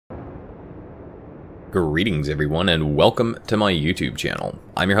Greetings everyone and welcome to my YouTube channel.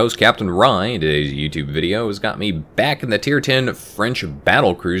 I'm your host Captain Rye, and today's YouTube video has got me back in the tier 10 French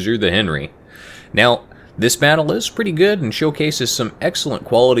battle cruiser, the Henry. Now, this battle is pretty good and showcases some excellent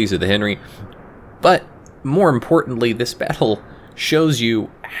qualities of the Henry, but more importantly, this battle shows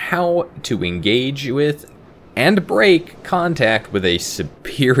you how to engage with and break contact with a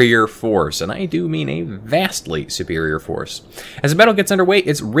superior force, and I do mean a vastly superior force. As the battle gets underway,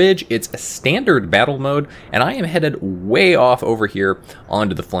 it's Ridge, it's a standard battle mode, and I am headed way off over here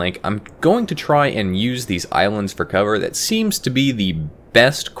onto the flank. I'm going to try and use these islands for cover. That seems to be the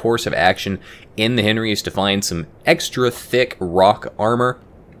best course of action in the Henry, is to find some extra thick rock armor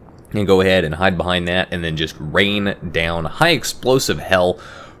and go ahead and hide behind that and then just rain down high explosive hell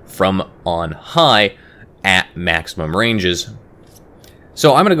from on high at maximum ranges.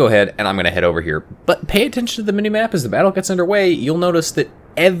 So I'm going to go ahead and I'm going to head over here. But pay attention to the minimap as the battle gets underway. You'll notice that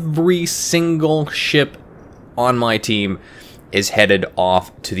every single ship on my team is headed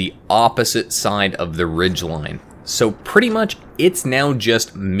off to the opposite side of the ridge line. So pretty much it's now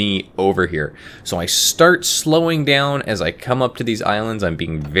just me over here. So I start slowing down as I come up to these islands. I'm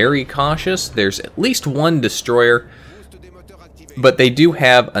being very cautious. There's at least one destroyer, but they do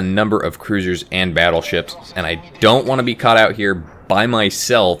have a number of cruisers and battleships, and I don't want to be caught out here by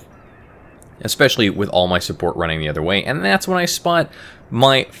myself, especially with all my support running the other way. And that's when I spot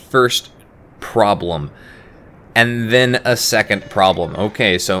my first problem, and then a second problem.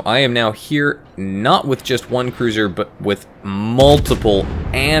 Okay, so I am now here, not with just one cruiser, but with multiple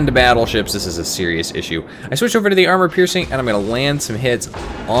and battleships. This is a serious issue. I switch over to the armor piercing, and I'm going to land some hits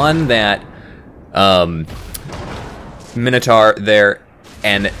on that Minotaur there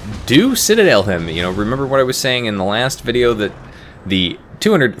and do Citadel him. You know, remember what I was saying in the last video, that the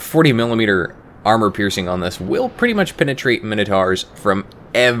 240mm armor piercing on this will pretty much penetrate Minotaurs from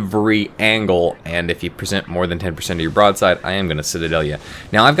every angle, and if you present more than 10% of your broadside, I am going to Citadel you.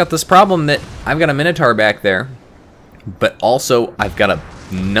 Now I've got this problem that I've got a Minotaur back there, but also I've got a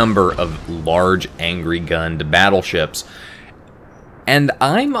number of large angry gunned battleships, and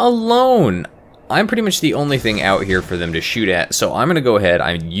I'm alone. I'm pretty much the only thing out here for them to shoot at, so I'm going to go ahead.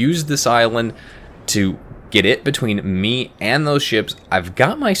 I use this island to get it between me and those ships. I've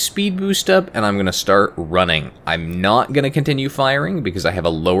got my speed boost up, and I'm going to start running. I'm not going to continue firing because I have a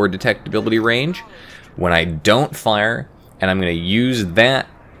lower detectability range when I don't fire, and I'm going to use that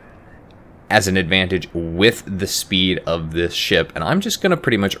as an advantage with the speed of this ship, and I'm just going to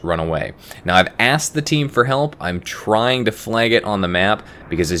pretty much run away. Now, I've asked the team for help. I'm trying to flag it on the map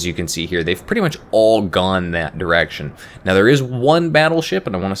because, as you can see here, they've pretty much all gone that direction. Now, there is one battleship,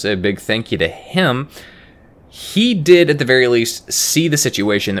 and I want to say a big thank you to him. He did, at the very least, see the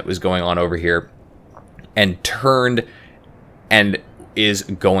situation that was going on over here and turned and is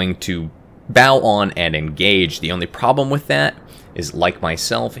going to bow on and engage. The only problem with that is, like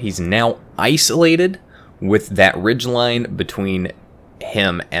myself, he's now isolated with that ridgeline between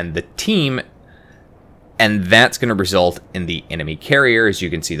him and the team, and that's going to result in the enemy carrier, as you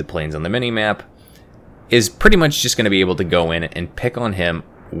can see the planes on the minimap, is pretty much just going to be able to go in and pick on him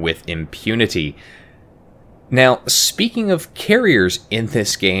with impunity. Now, speaking of carriers in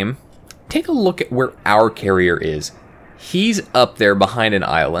this game, take a look at where our carrier is. He's up there behind an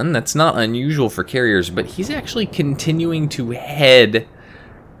island. That's not unusual for carriers, but he's actually continuing to head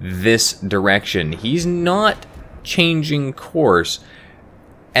this direction. He's not changing course,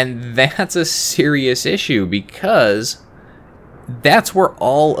 and that's a serious issue because that's where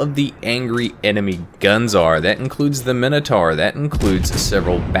all of the angry enemy guns are. That includes the Minotaur. That includes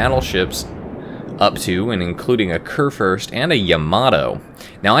several battleships up to and including a Kurfürst and a Yamato.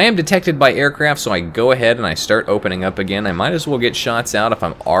 Now, I am detected by aircraft, so I go ahead and I start opening up again. I might as well get shots out if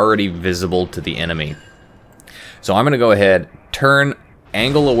I'm already visible to the enemy. So I'm going to go ahead, turn,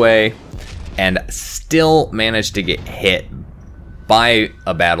 angle away, and still manage to get hit by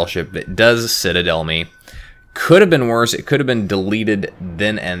a battleship that does Citadel me. Could have been worse. It could have been deleted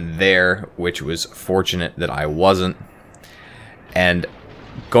then and there, which was fortunate that I wasn't. And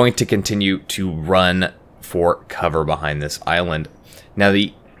going to continue to run for cover behind this island. Now,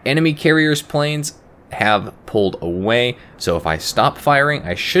 the enemy carrier's planes have pulled away, so if I stop firing,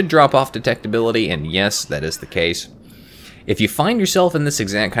 I should drop off detectability, and yes, that is the case. If you find yourself in this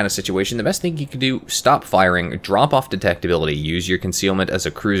exact kind of situation, the best thing you can do, stop firing, drop off detectability, use your concealment as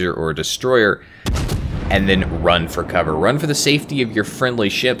a cruiser or a destroyer, and then run for cover. Run for the safety of your friendly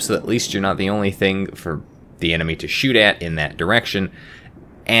ship, so that at least you're not the only thing for the enemy to shoot at in that direction.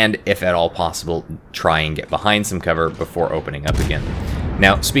 And if at all possible, try and get behind some cover before opening up again.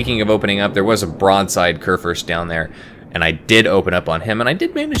 Now, speaking of opening up, there was a broadside Kurfürst down there. And I did open up on him, and I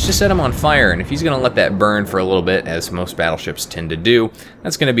did manage to set him on fire. And if he's going to let that burn for a little bit, as most battleships tend to do,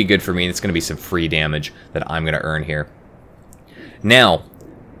 that's going to be good for me. It's going to be some free damage that I'm going to earn here. Now,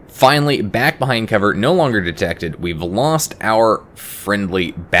 finally, back behind cover, no longer detected. We've lost our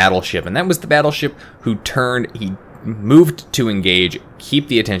friendly battleship, and that was the battleship who turned. He moved to engage, keep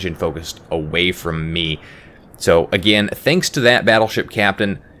the attention focused away from me. So again, thanks to that battleship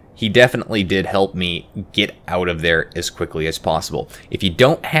captain, he definitely did help me get out of there as quickly as possible. If you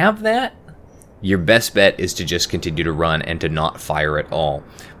don't have that, your best bet is to just continue to run and to not fire at all.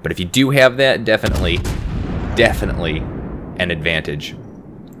 But if you do have that, definitely an advantage.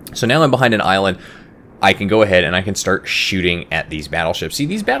 So now I'm behind an island. I can go ahead and I can start shooting at these battleships. See,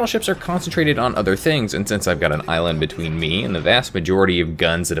 these battleships are concentrated on other things, and since I've got an island between me and the vast majority of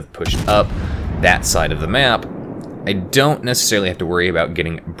guns that have pushed up that side of the map, I don't necessarily have to worry about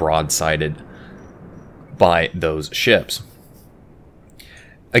getting broadsided by those ships.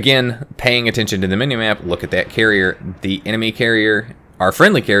 Again, paying attention to the minimap, look at that carrier. The enemy carrier, our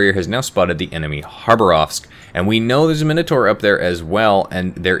friendly carrier, has now spotted the enemy Khabarovsk, and we know there's a Minotaur up there as well,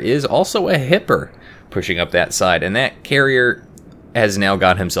 and there is also a Hipper pushing up that side, and that carrier has now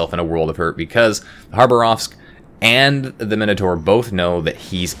got himself in a world of hurt because Khabarovsk and the Minotaur both know that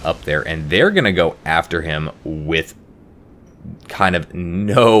he's up there, and they're going to go after him with kind of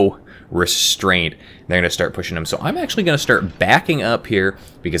no restraint. They're going to start pushing him. So I'm actually going to start backing up here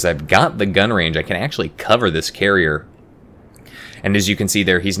because I've got the gun range. I can actually cover this carrier. And as you can see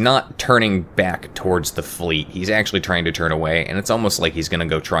there, he's not turning back towards the fleet. He's actually trying to turn away, and it's almost like he's going to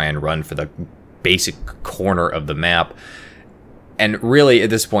go try and run for the basic corner of the map. And really,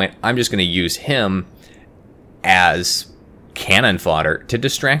 at this point, I'm just going to use him as cannon fodder to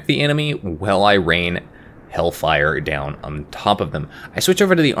distract the enemy while I rain hellfire down on top of them. I switch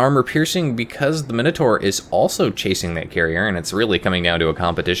over to the armor piercing because the Minotaur is also chasing that carrier, and it's really coming down to a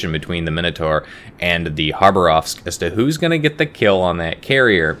competition between the Minotaur and the Khabarovsk as to who's going to get the kill on that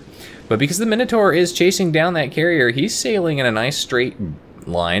carrier. But because the Minotaur is chasing down that carrier, he's sailing in a nice straight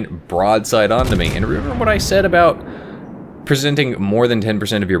line broadside onto me. And remember what I said about presenting more than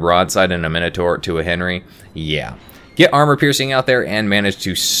 10% of your broadside in a Minotaur to a Henry? Yeah. Get armor piercing out there and manage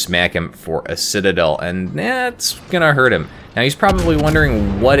to smack him for a citadel, and that's gonna hurt him. Now he's probably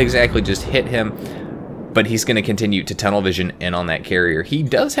wondering what exactly just hit him, but he's gonna continue to tunnel vision in on that carrier. He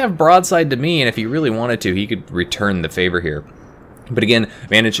does have broadside to me, and if he really wanted to, he could return the favor here. But again,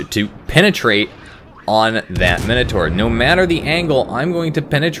 manage to penetrate on that Minotaur. No matter the angle, I'm going to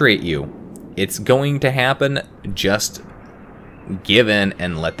penetrate you. It's going to happen. Just give in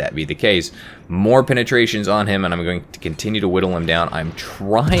and let that be the case. More penetrations on him, and I'm going to continue to whittle him down. I'm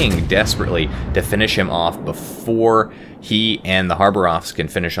trying desperately to finish him off before he and the Khabarovsk can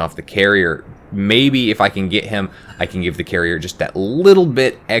finish off the carrier. Maybe if I can get him, I can give the carrier just that little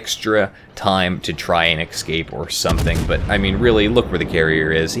bit extra time to try and escape or something. But I mean, really, look where the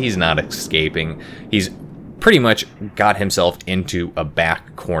carrier is. He's not escaping. He's pretty much got himself into a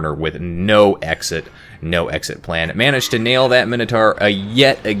back corner with no exit plan. Managed to nail that Minotaur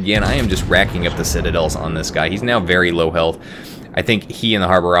yet again. I am just racking up the citadels on this guy. He's now very low health. I think he and the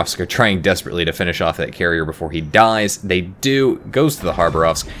Khabarovsk are trying desperately to finish off that carrier before he dies. They do, goes to the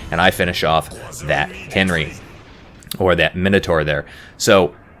Khabarovsk, and I finish off that Henry, or that Minotaur there.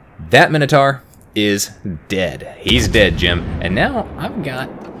 So that Minotaur is dead. He's dead, Jim. And now I've got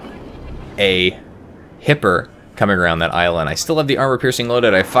a Hipper coming around that island. I still have the armor piercing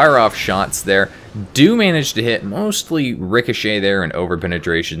loaded. I fire off shots there. Do manage to hit, mostly ricochet there and over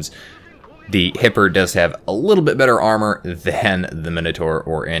penetrations. The Hipper does have a little bit better armor than the Minotaur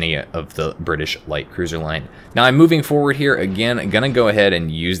or any of the British light cruiser line. Now I'm moving forward here again. I'm gonna go ahead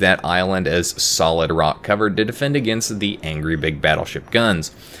and use that island as solid rock cover to defend against the angry big battleship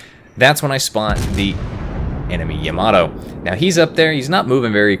guns. That's when I spot the enemy Yamato. Now he's up there. He's not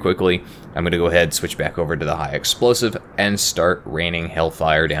moving very quickly. I'm going to go ahead, switch back over to the high explosive, and start raining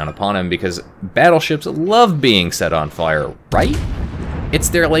hellfire down upon him because battleships love being set on fire, right? It's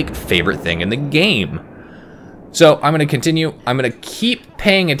their, like, favorite thing in the game. So I'm going to continue. I'm going to keep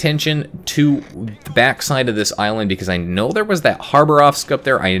paying attention to the backside of this island because I know there was that Khabarovsk up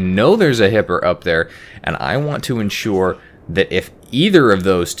there. I know there's a Hipper up there, and I want to ensure that if either of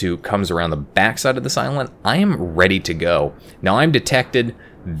those two comes around the backside of this island, I am ready to go. Now I'm detected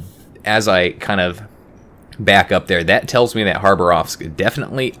as I kind of back up there. That tells me that Khabarovsk is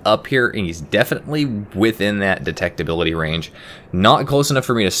definitely up here, and he's definitely within that detectability range. Not close enough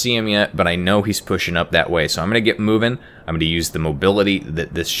for me to see him yet, but I know he's pushing up that way. So I'm going to get moving. I'm going to use the mobility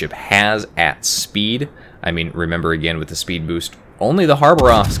that this ship has at speed. I mean, remember again with the speed boost, only the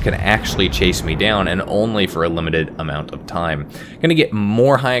Harboroths can actually chase me down, and only for a limited amount of time. Gonna get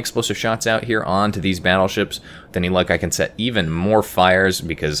more high explosive shots out here onto these battleships. With any luck, I can set even more fires,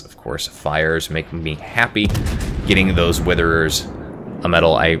 because of course fires make me happy. Getting those Witherers, a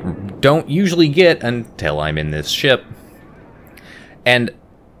medal I don't usually get until I'm in this ship. And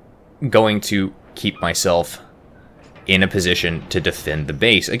going to keep myself in a position to defend the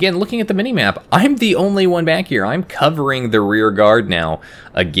base. Again, looking at the minimap, I'm the only one back here. I'm covering the rear guard now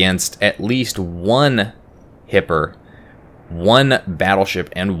against at least one Hipper, one battleship,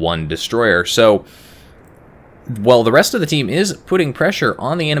 and one destroyer. So, while the rest of the team is putting pressure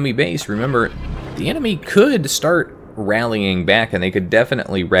on the enemy base, remember, the enemy could start rallying back, and they could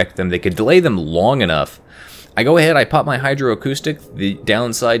definitely wreck them. They could delay them long enough. I go ahead, I pop my hydroacoustic. The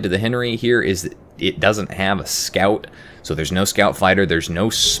downside to the Henry here is that it doesn't have a scout, so there's no scout fighter, there's no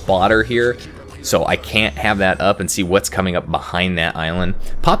spotter here, so I can't have that up and see what's coming up behind that island.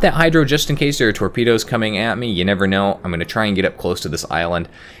 Pop that hydro just in case there are torpedoes coming at me. You never know. I'm going to try and get up close to this island,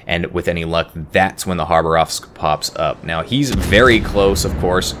 and with any luck, that's when the Harboroth pops up. Now, he's very close, of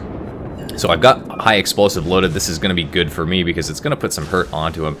course, so I've got high explosive loaded. This is going to be good for me because it's going to put some hurt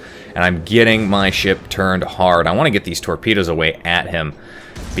onto him, and I'm getting my ship turned hard. I want to get these torpedoes away at him,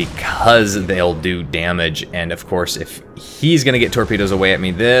 because they'll do damage, and of course if he's gonna get torpedoes away at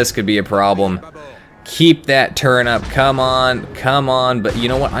me, this could be a problem. Keep that turn up, come on, but you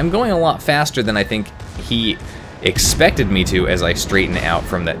know what, I'm going a lot faster than I think he expected me to as I straighten out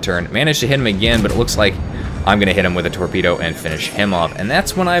from that turn. Managed to hit him again, but it looks like I'm gonna hit him with a torpedo and finish him off, and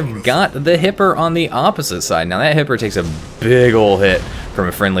that's when I've got the Hipper on the opposite side. Now that Hipper takes a big ol' hit from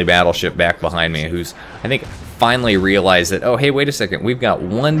a friendly battleship back behind me, who's, I think, finally realized that, oh, hey, wait a second, we've got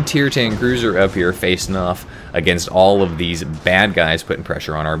one tier 10 cruiser up here facing off against all of these bad guys putting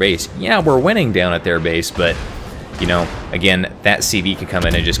pressure on our base. Yeah, we're winning down at their base, but, you know, again, that CV could come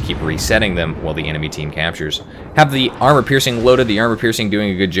in and just keep resetting them while the enemy team captures. Have the armor piercing loaded, the armor piercing doing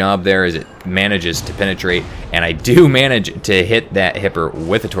a good job there as it manages to penetrate, and I do manage to hit that Hipper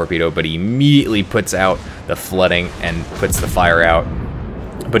with a torpedo, but he immediately puts out the flooding and puts the fire out.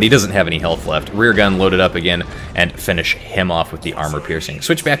 But he doesn't have any health left. Rear gun loaded up again and finish him off with the armor piercing.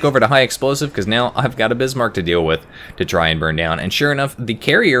 Switch back over to high explosive because now I've got a Bismarck to deal with to try and burn down. And sure enough, the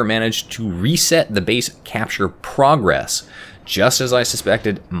carrier managed to reset the base capture progress. Just as I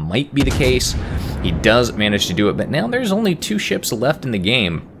suspected might be the case, he does manage to do it. But now there's only 2 ships left in the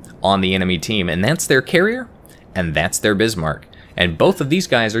game on the enemy team, and that's their carrier and that's their Bismarck. And both of these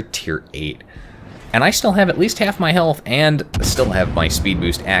guys are tier 8. And I still have at least half my health and still have my speed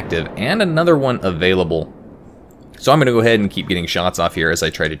boost active and another one available. So I'm going to go ahead and keep getting shots off here as I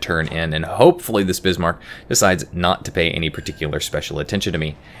try to turn in, and hopefully this Bismarck decides not to pay any particular special attention to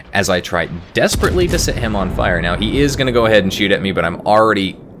me as I try desperately to set him on fire. Now he is going to go ahead and shoot at me, but I'm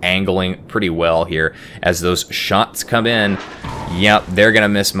already angling pretty well here as those shots come in. Yep, they're going to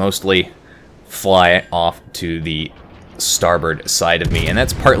miss mostly, fly off to the starboard side of me, and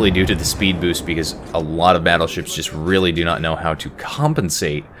that's partly due to the speed boost because a lot of battleships just really do not know how to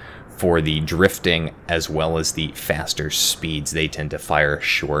compensate for the drifting as well as the faster speeds. They tend to fire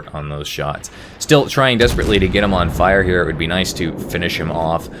short on those shots. Still trying desperately to get him on fire here. It would be nice to finish him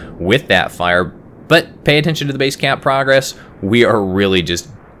off with that fire, but pay attention to the base cap progress. We are really just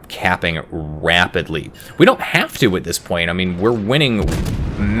capping rapidly. We don't have to at this point. I mean, we're winning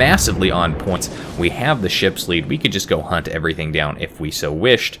massively on points. We have the ship's lead. We could just go hunt everything down if we so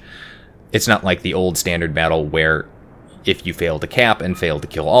wished. It's not like the old standard battle where if you fail to cap and fail to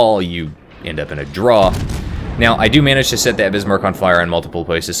kill all, you end up in a draw. Now, I do manage to set that Bismarck on fire in multiple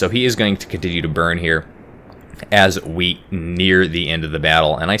places, so he is going to continue to burn here as we near the end of the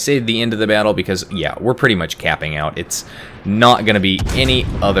battle. And I say the end of the battle because, yeah, we're pretty much capping out. It's not going to be any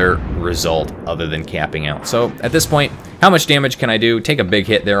other result other than capping out. So at this point, how much damage can I do? Take a big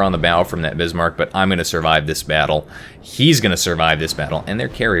hit there on the bow from that Bismarck, but I'm going to survive this battle. He's going to survive this battle, and their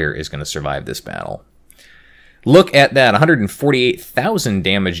carrier is going to survive this battle. Look at that, 148,000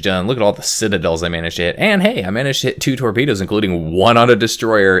 damage done. Look at all the citadels I managed to hit. And hey, I managed to hit 2 torpedoes, including 1 on a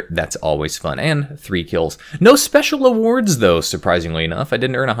destroyer. That's always fun. And 3 kills. No special awards, though, surprisingly enough. I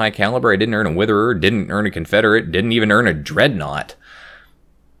didn't earn a high caliber, I didn't earn a Witherer, didn't earn a Confederate, didn't even earn a Dreadnought.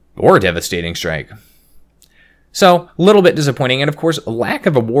 Or a Devastating Strike. So, a little bit disappointing, and of course, lack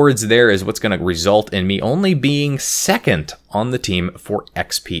of awards there is what's going to result in me only being second on the team for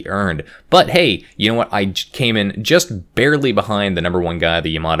XP earned. But hey, you know what, I came in just barely behind the #1 guy,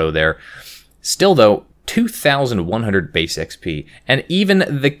 the Yamato there. Still though, 2,100 base XP, and even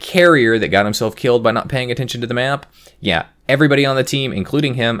the carrier that got himself killed by not paying attention to the map, yeah, everybody on the team,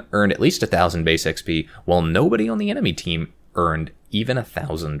 including him, earned at least 1,000 base XP, while nobody on the enemy team earned even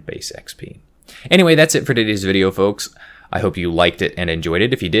 1,000 base XP. Anyway, that's it for today's video, folks. I hope you liked it and enjoyed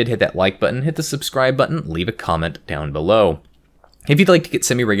it. If you did, hit that like button, hit the subscribe button, leave a comment down below. If you'd like to get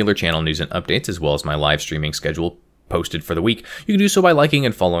semi-regular channel news and updates, as well as my live streaming schedule posted for the week, you can do so by liking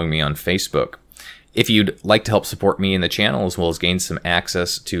and following me on Facebook. If you'd like to help support me in the channel, as well as gain some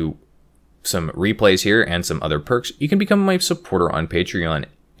access to some replays here and some other perks, you can become my supporter on Patreon.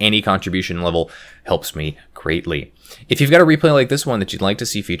 Any contribution level helps me greatly. If you've got a replay like this one that you'd like to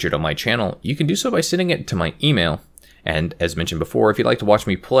see featured on my channel, you can do so by sending it to my email. And as mentioned before, if you'd like to watch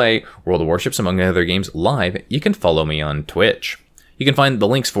me play World of Warships, among other games, live, you can follow me on Twitch. You can find the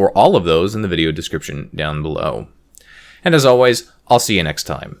links for all of those in the video description down below. And as always, I'll see you next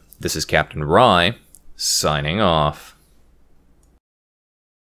time. This is Captain Rye, signing off.